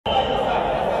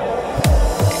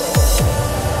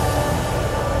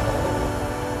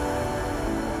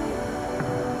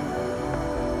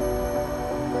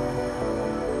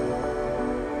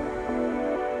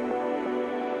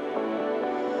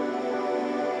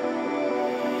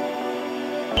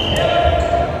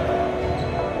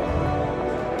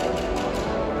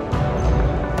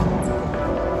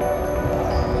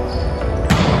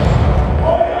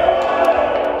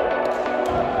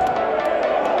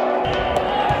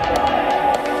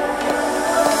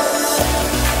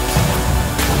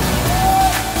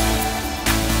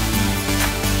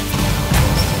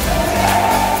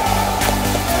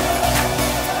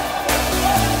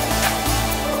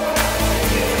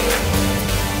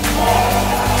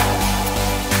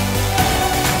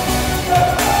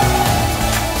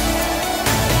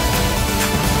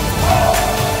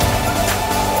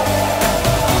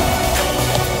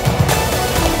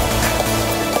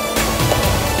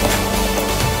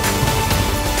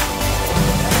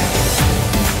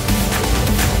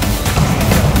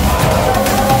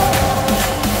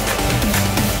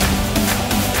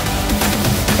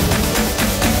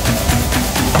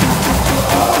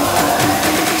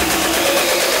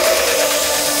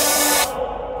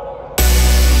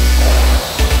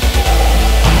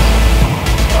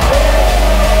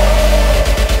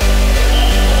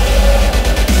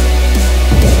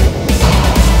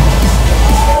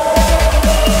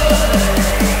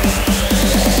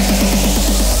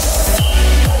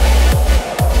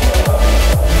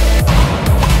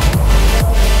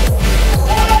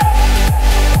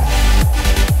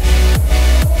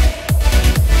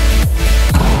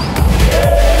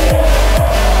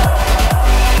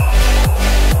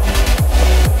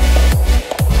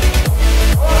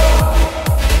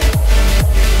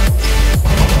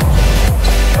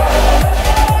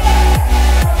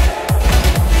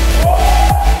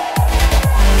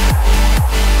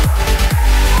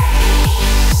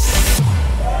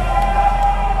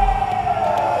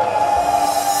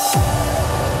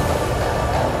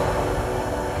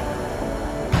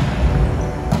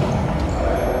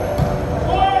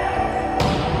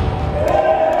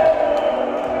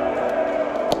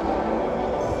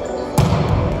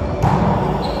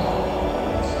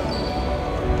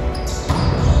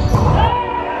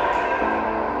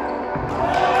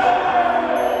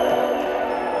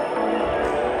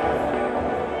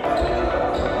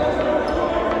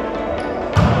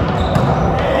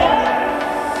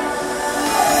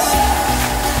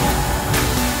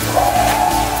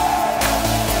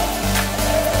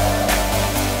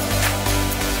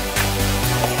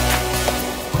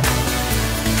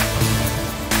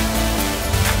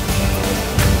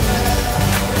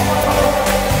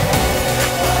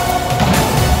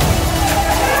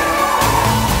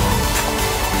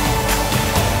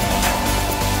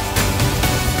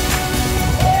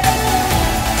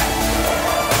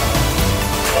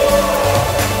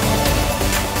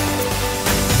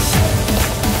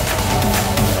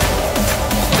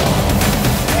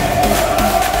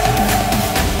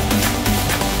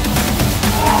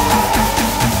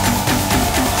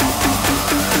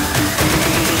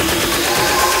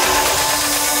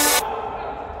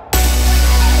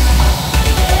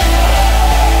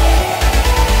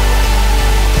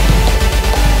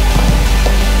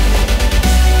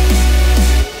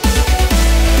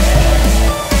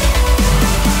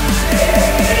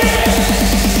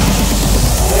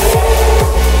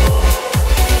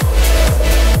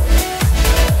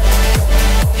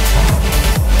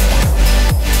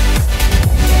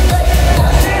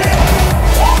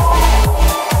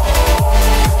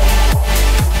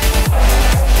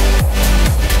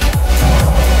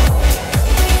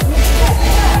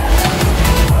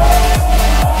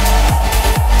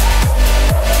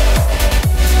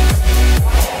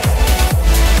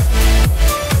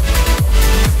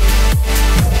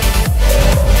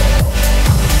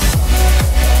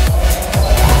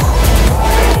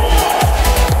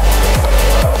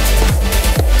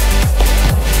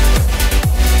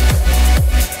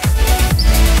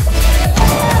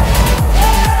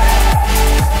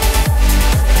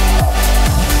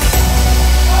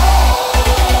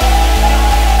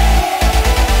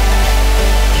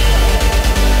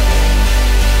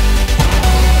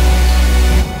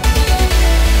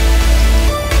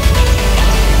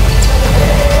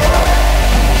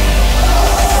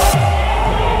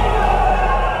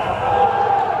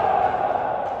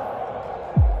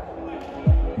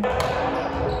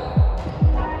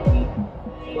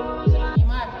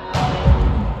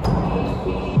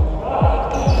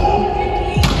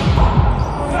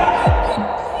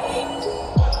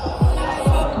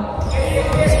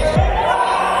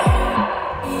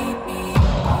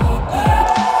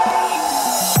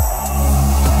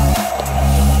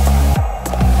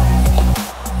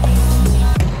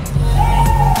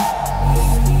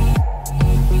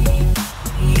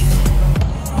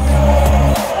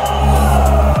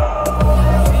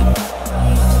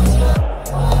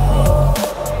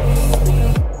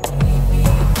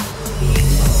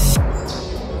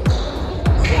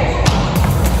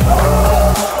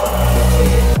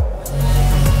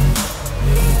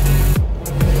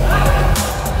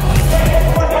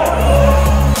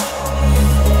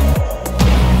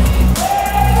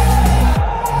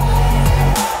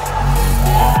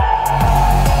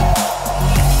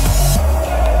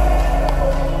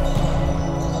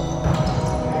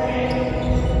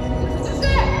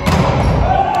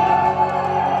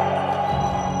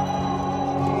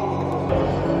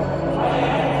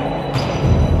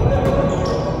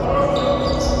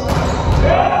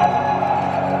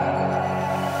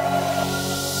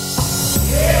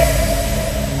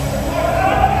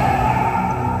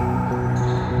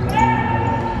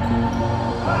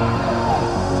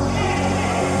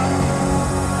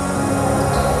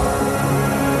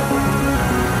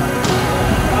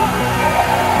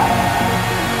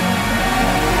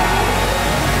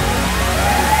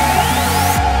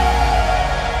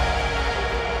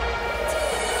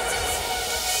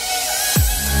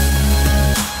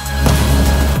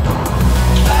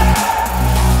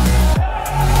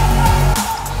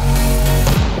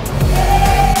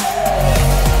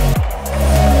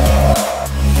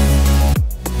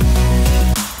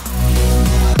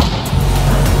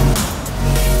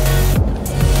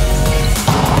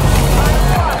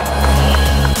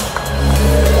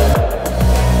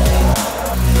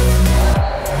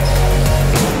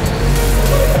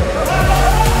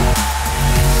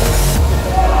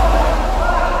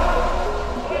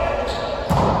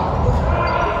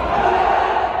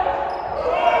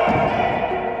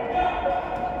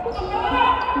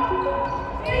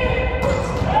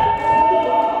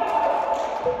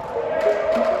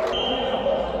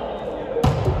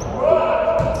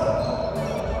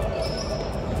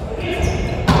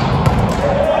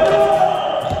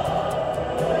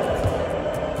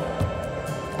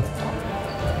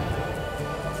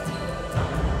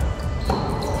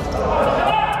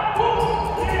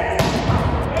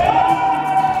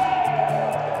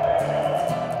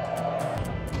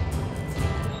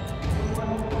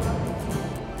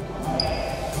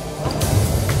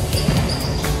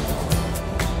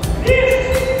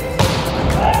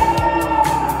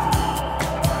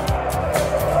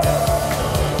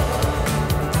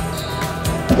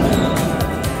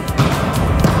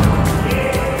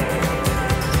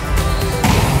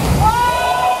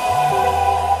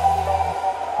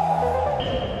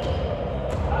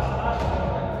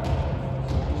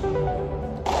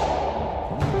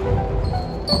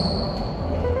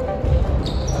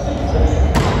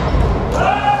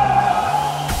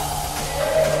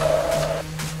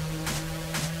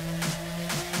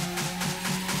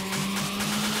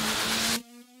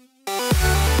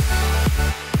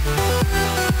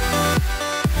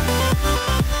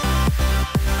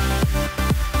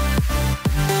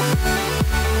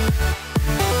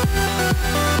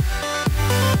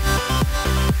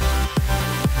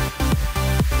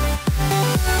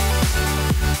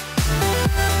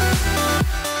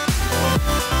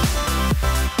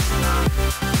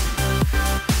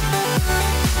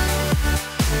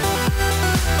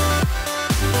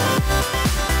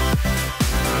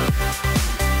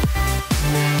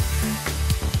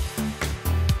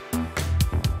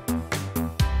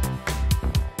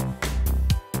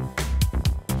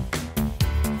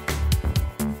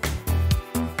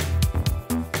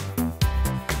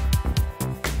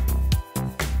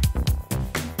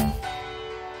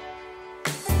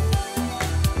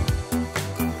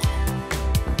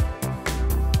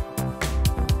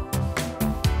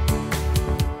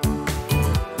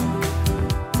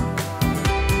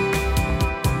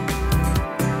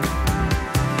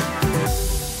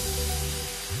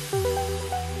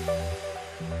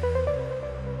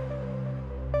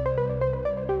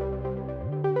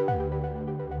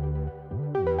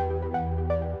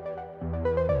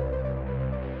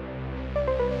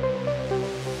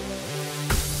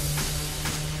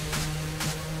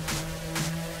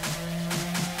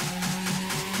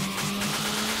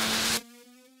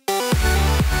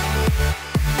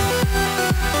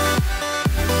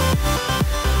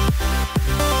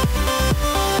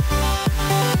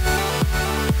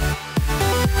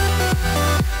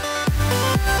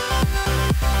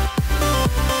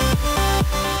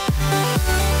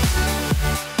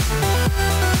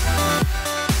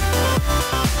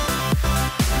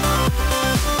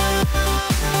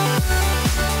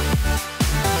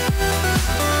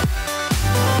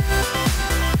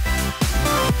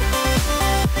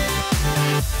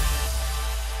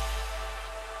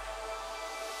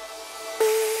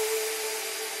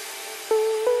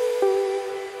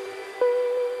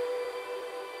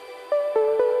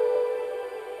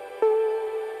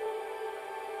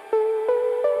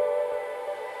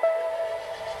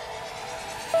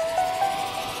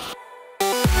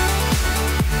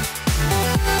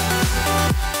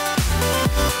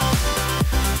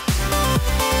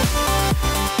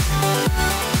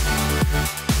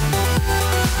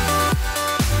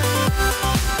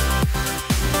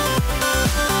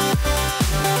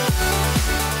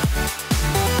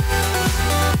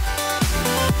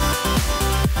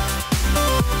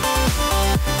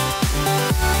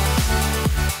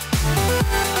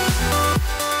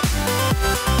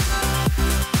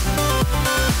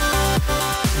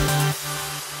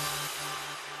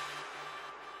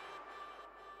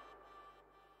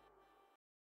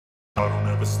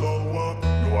slow up,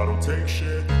 no I don't take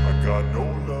shit. I got no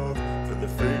love for the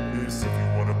fakeness. If you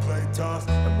wanna play tough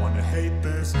and wanna hate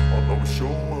this, I'll always show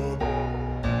up.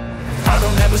 I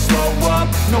don't ever slow up,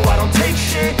 no I don't take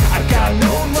shit. I got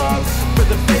no love for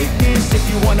the fakeness. If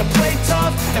you wanna play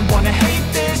tough and wanna hate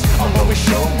this, I'll always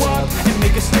show up and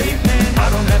make a statement. I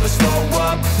don't ever slow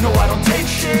up, no I don't take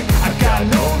shit. I got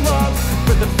no love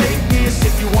for the fakeness.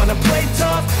 If you wanna play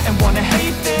tough and wanna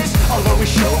hate this, I'll always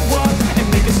show up and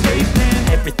make a statement.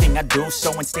 Everything I do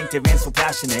so instinctive and so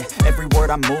passionate. Every word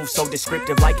I move so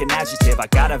descriptive like an adjective. I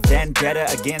got a vendetta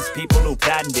against people who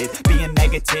patented being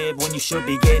negative when you should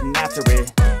be getting after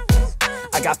it.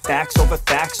 I got facts over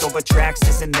tracks,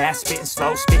 this and that. Spitting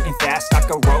slow, spitting fast. I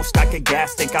could roast, I could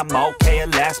gas. Think I'm okay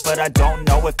at last, but I don't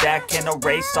know if that can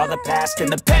erase all the past.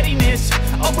 And the pettiness,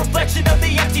 a reflection of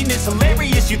the emptiness.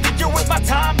 Hilarious, you think you're worth my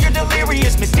time, you're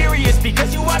delirious. Mysterious,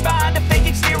 because you hide behind a fake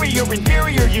exterior.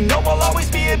 Inferior, you know I'll always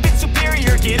be a bit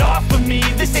superior. Get off of me,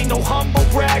 this ain't no humble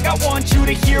brag. I want you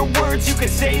to hear words, you can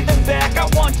say them back. I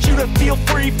want you to feel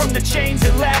free from the chains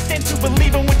at last, and to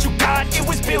believe in what you got, it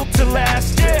was built to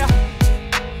last, yeah.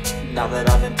 Now that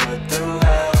I've been put through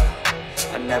hell,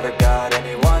 I never got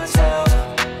anyone's help.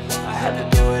 I had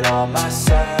to do it all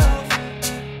myself.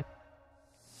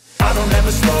 I don't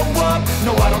ever slow up,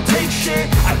 no I don't take shit.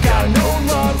 I got no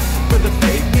love for the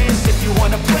fakeness. If you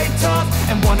wanna play tough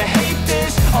and wanna hate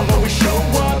this, I'll always show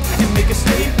up and make a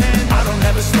statement.